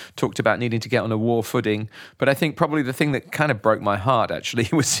attitude. Talked about needing to get on a war footing. But I think probably the thing that kind of broke my heart, actually,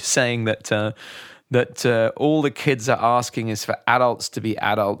 was saying that all the kids are asking is for adults to be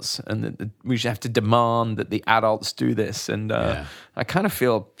adults, and that we should have to demand that the adults do this. And I kind of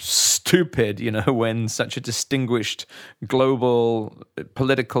feel stupid, when such a distinguished global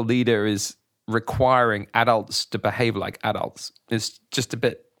political leader is requiring adults to behave like adults. It's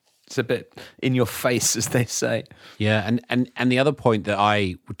a bit in your face, as they say. Yeah, and the other point that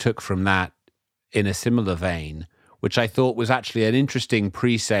I took from that in a similar vein, which I thought was actually an interesting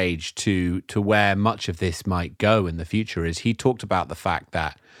presage to where much of this might go in the future, is he talked about the fact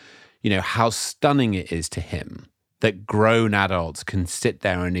that, how stunning it is to him that grown adults can sit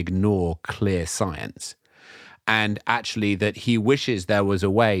there and ignore clear science. and actually that he wishes there was a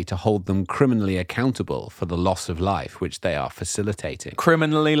way to hold them criminally accountable for the loss of life, which they are facilitating.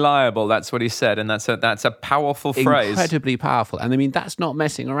 Criminally liable, that's what he said, and that's a powerful phrase. Incredibly powerful. And I mean, that's not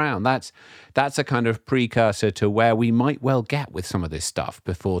messing around. That's a kind of precursor to where we might well get with some of this stuff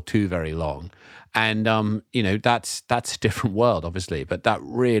before too very long. And, that's a different world, obviously, but that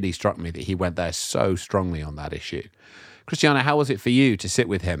really struck me that he went there so strongly on that issue. Christiana, how was it for you to sit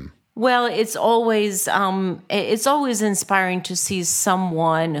with him? Well, it's always inspiring to see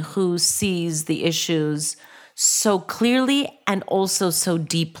someone who sees the issues so clearly and also so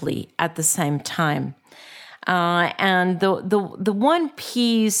deeply at the same time. And the one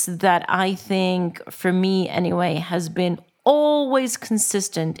piece that I think, for me anyway, has been always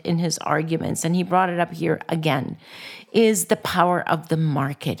consistent in his arguments, and he brought it up here again, is the power of the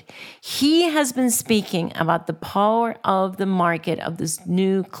market. He has been speaking about the power of the market, of this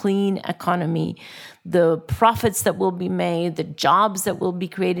new clean economy, the profits that will be made, the jobs that will be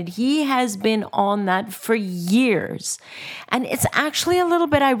created. He has been on that for years. And it's actually a little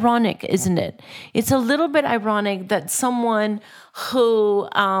bit ironic, isn't it? It's a little bit ironic that someone who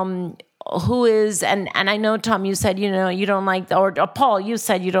is, and I know, Tom, you said, you don't like, or Paul, you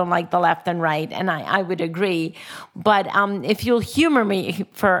said you don't like the left and right, and I would agree. But if you'll humor me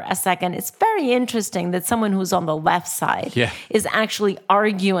for a second, it's very interesting that someone who's on the left side is actually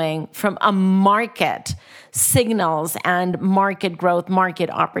arguing from a market signals and market growth, market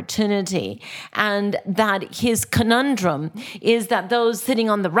opportunity. And that his conundrum is that those sitting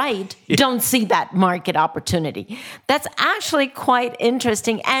on the right don't see that market opportunity. That's actually quite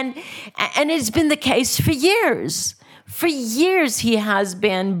interesting. And it's been the case for years. For years, he has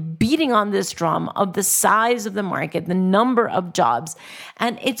been beating on this drum of the size of the market, the number of jobs.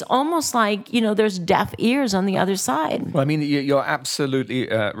 And it's almost like, there's deaf ears on the other side. Well, I mean, you're absolutely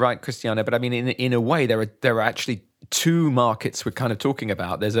right, Christiana. But I mean, in a way, there are actually two markets we're kind of talking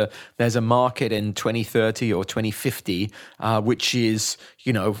about. There's a market in 2030 or 2050, which is,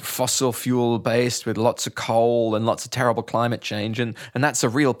 fossil fuel based with lots of coal and lots of terrible climate change. And that's a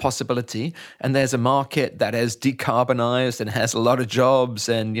real possibility. And there's a market that has decarbonized and has a lot of jobs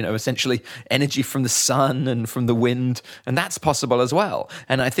and, essentially energy from the sun and from the wind. And that's possible as well.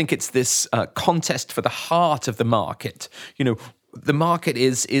 And I think it's this contest for the heart of the market. The market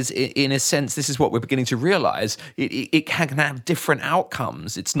is in a sense, this is what we're beginning to realize, it can have different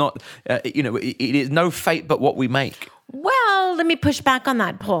outcomes. It's not, it is no fate but what we make. Well, let me push back on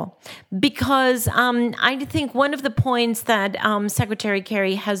that, Paul, because I think one of the points that Secretary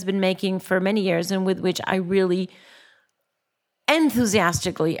Kerry has been making for many years, and with which I really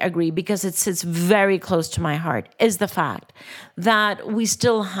enthusiastically agree because it sits very close to my heart, is the fact that we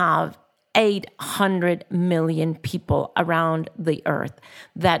still have 800 million people around the earth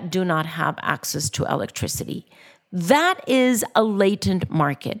that do not have access to electricity. That is a latent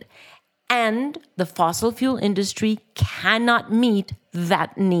market, and the fossil fuel industry cannot meet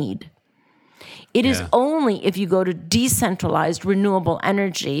that need. It is only if you go to decentralized renewable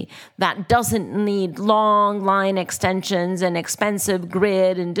energy that doesn't need long line extensions and expensive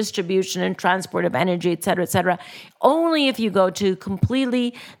grid and distribution and transport of energy, et cetera, only if you go to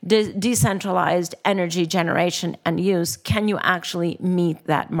completely decentralized energy generation and use can you actually meet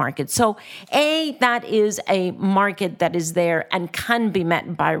that market. So that is a market that is there and can be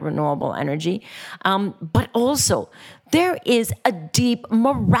met by renewable energy, but also there is a deep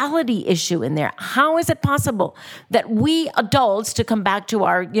morality issue in there. How is it possible that we adults, to come back to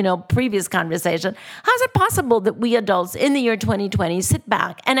our, previous conversation, how is it possible that we adults in the year 2020 sit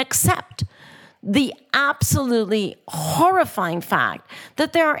back and accept the absolutely horrifying fact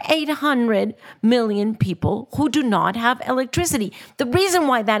that there are 800 million people who do not have electricity? The reason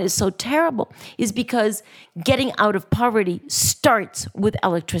why that is so terrible is because getting out of poverty starts with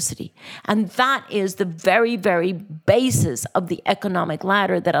electricity. And that is the very, very basis of the economic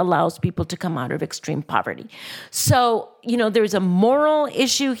ladder that allows people to come out of extreme poverty. So, there's a moral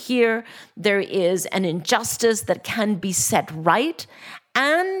issue here. There is an injustice that can be set right.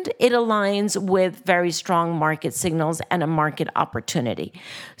 And it aligns with very strong market signals and a market opportunity.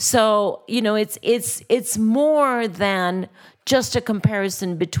 So, it's more than just a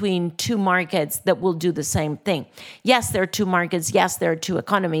comparison between two markets that will do the same thing. Yes, there are two markets. Yes, there are two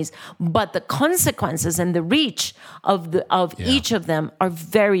economies. But the consequences and the reach of each of them are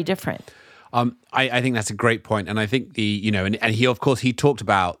very different. I think that's a great point. And I think and he, of course, he talked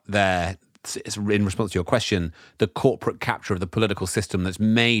about in response to your question, the corporate capture of the political system that's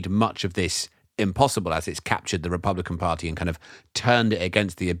made much of this impossible as it's captured the Republican Party and kind of turned it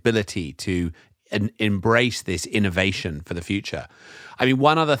against the ability to embrace this innovation for the future. I mean,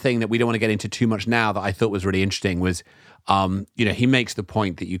 one other thing that we don't want to get into too much now that I thought was really interesting was, he makes the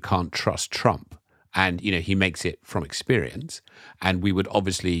point that you can't trust Trump. And, he makes it from experience. And we would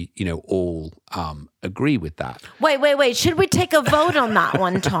obviously, all agree with that. Wait. Should we take a vote on that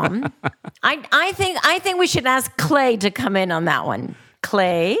one, Tom? I think we should ask Clay to come in on that one.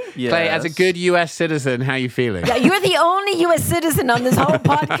 Clay? Yes. Clay, as a good U.S. citizen, how are you feeling? Yeah, you're the only U.S. citizen on this whole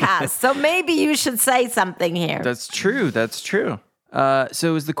podcast, so maybe you should say something here. That's true.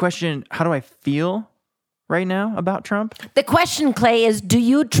 So is the question, how do I feel right now about Trump? The question, Clay, is do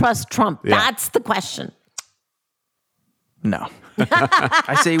you trust Trump? Yeah. That's the question. No.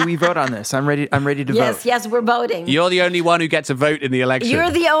 I say we vote on this. I'm ready to vote. Yes, we're voting. You're the only one who gets a vote in the election. You're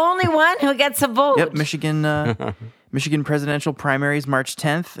the only one who gets a vote. Yep, Michigan presidential primaries March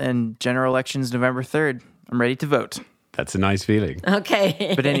 10th and general elections November 3rd. I'm ready to vote. That's a nice feeling.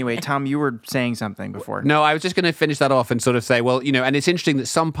 Okay. But anyway, Tom, you were saying something before. No, I was just going to finish that off and sort of say, well, and it's interesting that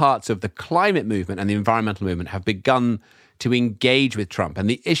some parts of the climate movement and the environmental movement have begun to engage with Trump. And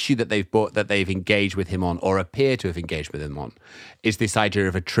the issue that they've engaged with him on, or appear to have engaged with him on, is this idea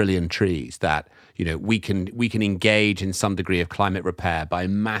of 1 trillion trees, that, we can engage in some degree of climate repair by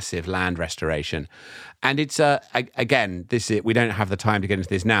massive land restoration. And it's again, we don't have the time to get into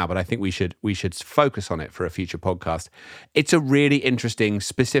this now, but I think we should focus on it for a future podcast. It's a really interesting,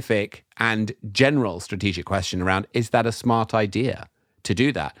 specific, and general strategic question around, is that a smart idea to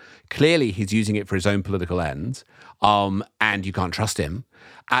do that? Clearly, he's using it for his own political ends, and you can't trust him.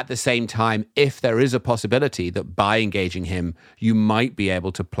 At the same time, if there is a possibility that by engaging him, you might be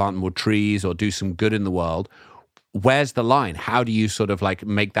able to plant more trees or do some good in the world, where's the line? How do you sort of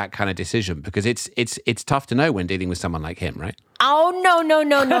make that kind of decision? Because it's tough to know when dealing with someone like him, right? Oh, no.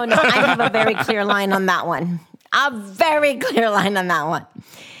 I have a very clear line on that one.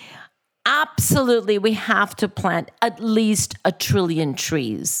 Absolutely, we have to plant at least 1 trillion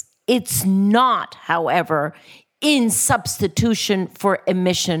trees. It's not, however, in substitution for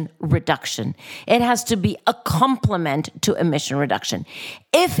emission reduction. It has to be a complement to emission reduction.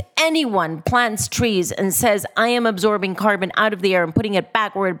 If anyone plants trees and says, I am absorbing carbon out of the air and putting it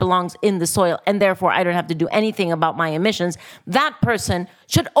back where it belongs in the soil, and therefore I don't have to do anything about my emissions, that person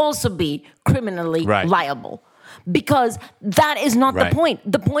should also be criminally liable. Because that is not the point.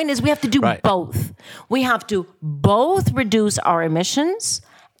 The point is we have to do both. We have to both reduce our emissions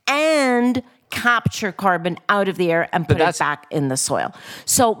and capture carbon out of the air and put it back in the soil.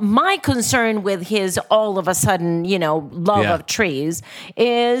 So my concern with his all of a sudden, love of trees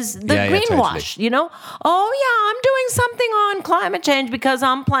is the greenwash, totally. I'm doing something on climate change because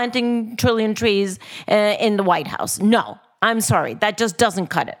I'm planting 1 trillion trees in the White House. No, I'm sorry. That just doesn't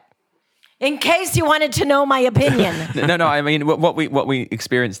cut it. In case you wanted to know my opinion. No. I mean, what we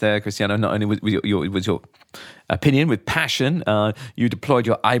experienced there, Cristiano, not only was your opinion with passion, you deployed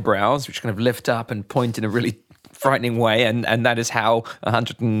your eyebrows, which kind of lift up and point in a really frightening way, and that is how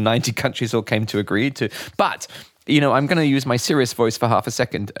 190 countries all came to agree to. But I'm going to use my serious voice for half a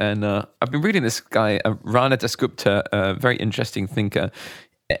second, and I've been reading this guy, Rana Dasgupta, a very interesting thinker,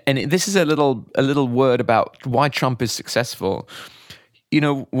 and this is a little word about why Trump is successful.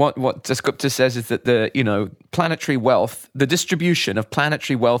 What Dasgupta says is that the planetary wealth, the distribution of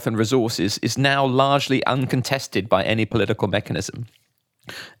planetary wealth and resources is now largely uncontested by any political mechanism.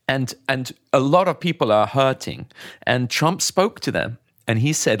 And a lot of people are hurting. And Trump spoke to them. And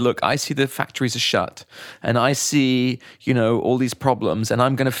he said, look, I see the factories are shut and I see, all these problems, and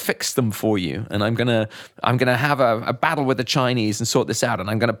I'm going to fix them for you. And I'm going to have a battle with the Chinese and sort this out. And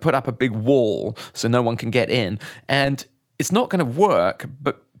I'm going to put up a big wall so no one can get in. And it's not going to work,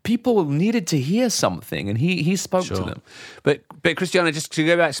 but people needed to hear something, and he spoke to them. But Cristiano, just to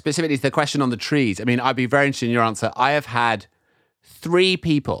go back specifically to the question on the trees, I mean, I'd be very interested in your answer. I have had 3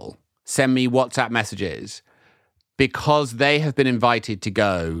 people send me WhatsApp messages because they have been invited to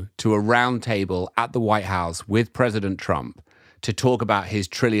go to a round table at the White House with President Trump to talk about his 1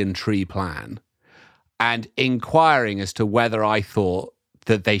 trillion tree plan and inquiring as to whether I thought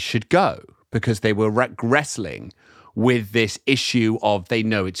that they should go because they were wrestling with this issue of they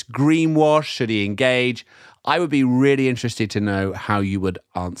know it's greenwash, should he engage? I would be really interested to know how you would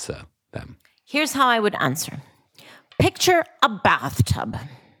answer them. Here's how I would answer. Picture a bathtub.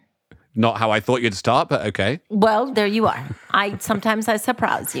 Not how I thought you'd start, but okay. Well, there you are. Sometimes I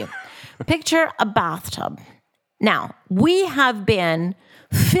surprise you. Picture a bathtub. Now, we have been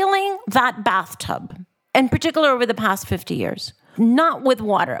filling that bathtub, in particular over the past 50 years, not with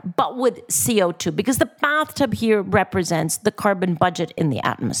water, but with CO2, because the bathtub here represents the carbon budget in the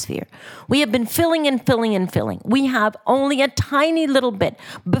atmosphere. We have been filling and filling and filling. We have only a tiny little bit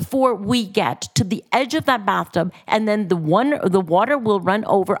before we get to the edge of that bathtub, and then the water will run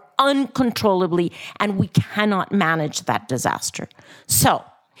over uncontrollably, and we cannot manage that disaster. So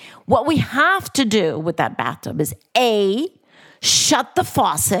what we have to do with that bathtub is A, shut the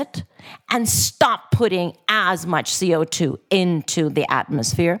faucet and stop putting as much CO2 into the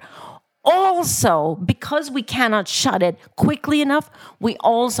atmosphere. Also, because we cannot shut it quickly enough, we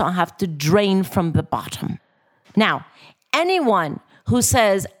also have to drain from the bottom. Now, anyone who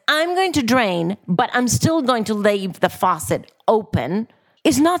says, I'm going to drain, but I'm still going to leave the faucet open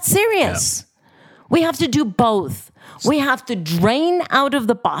is not serious. Yeah. We have to do both. We have to drain out of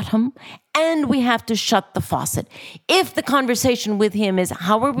the bottom and we have to shut the faucet. If the conversation with him is,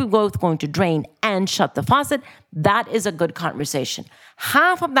 how are we both going to drain and shut the faucet? That is a good conversation.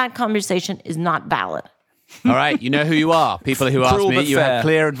 Half of that conversation is not valid. All right, you know who you are. People who ask me, you have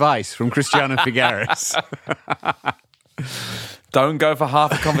clear advice from Christiana Figueres. Don't go for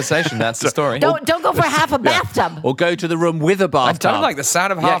half a conversation. That's the story. Don't go for half a bathtub. Or go to the room with a bathtub. I don't like the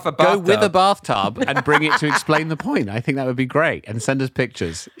sound of half a bathtub. Go with a bathtub and bring it to explain the point. I think that would be great. And send us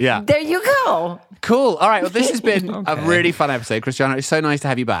pictures. Yeah. There you go. Cool. All right. Well, this has been a really fun episode, Christiana. It's so nice to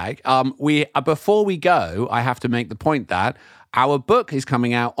have you back. Before we go, I have to make the point that our book is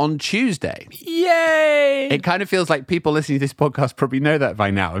coming out on Tuesday. Yay! It kind of feels like people listening to this podcast probably know that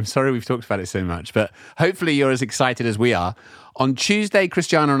by now. I'm sorry we've talked about it so much, but hopefully you're as excited as we are. On Tuesday,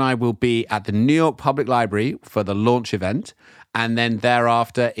 Christiana and I will be at the New York Public Library for the launch event, and then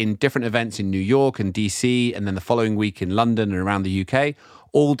thereafter in different events in New York and DC, and then the following week in London and around the UK.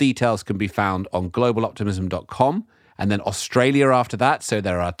 All details can be found on globaloptimism.com. And then Australia after that. So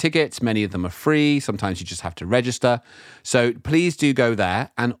there are tickets. Many of them are free. Sometimes you just have to register. So please do go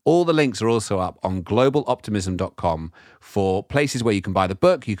there. And all the links are also up on globaloptimism.com for places where you can buy the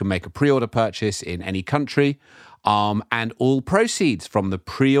book. You can make a pre-order purchase in any country. And all proceeds from the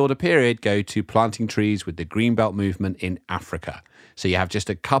pre-order period go to planting trees with the Greenbelt movement in Africa. So you have just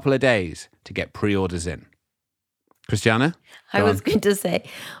a couple of days to get pre-orders in. Christiana? I was going to say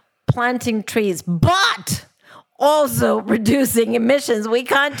planting trees, but also reducing emissions. We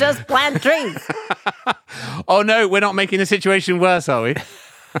can't just plant trees. Oh, no, we're not making the situation worse, are we?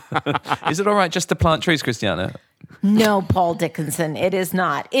 Is it all right just to plant trees, Christiana? No, Paul Dickinson, it is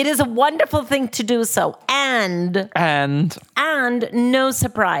not. It is a wonderful thing to do so. And no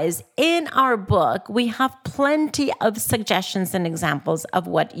surprise, in our book, we have plenty of suggestions and examples of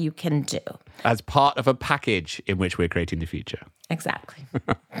what you can do. As part of a package in which we're creating the future. Exactly.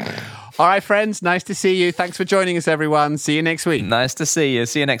 All right, friends, nice to see you. Thanks for joining us, everyone. See you next week. Nice to see you.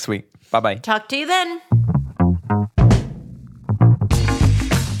 See you next week. Bye-bye. Talk to you then.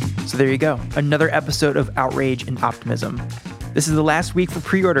 So there you go. Another episode of Outrage and Optimism. This is the last week for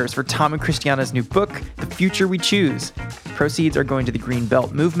pre-orders for Tom and Christiana's new book, The Future We Choose. Proceeds are going to the Green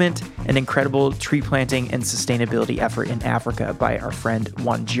Belt Movement, an incredible tree planting and sustainability effort in Africa by our friend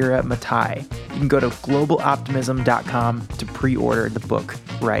Wanjira Matai. You can go to globaloptimism.com to pre-order the book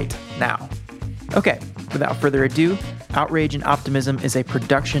right now. Okay, without further ado, Outrage and Optimism is a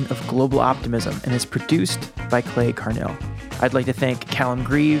production of Global Optimism and is produced by Clay Carnell. I'd like to thank Callum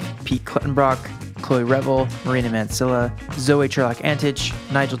Grieve, Pete Kluttenbrock, Chloe Revel, Marina Mansilla, Zoe Sherlock-Antich,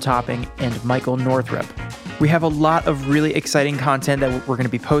 Nigel Topping, and Michael Northrup. We have a lot of really exciting content that we're going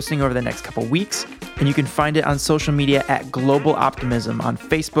to be posting over the next couple weeks, and you can find it on social media at Global Optimism on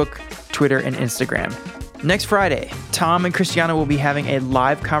Facebook, Twitter, and Instagram. Next Friday, Tom and Christiana will be having a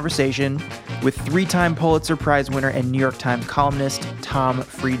live conversation with 3-time Pulitzer Prize winner and New York Times columnist Tom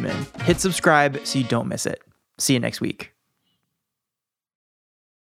Friedman. Hit subscribe so you don't miss it. See you next week.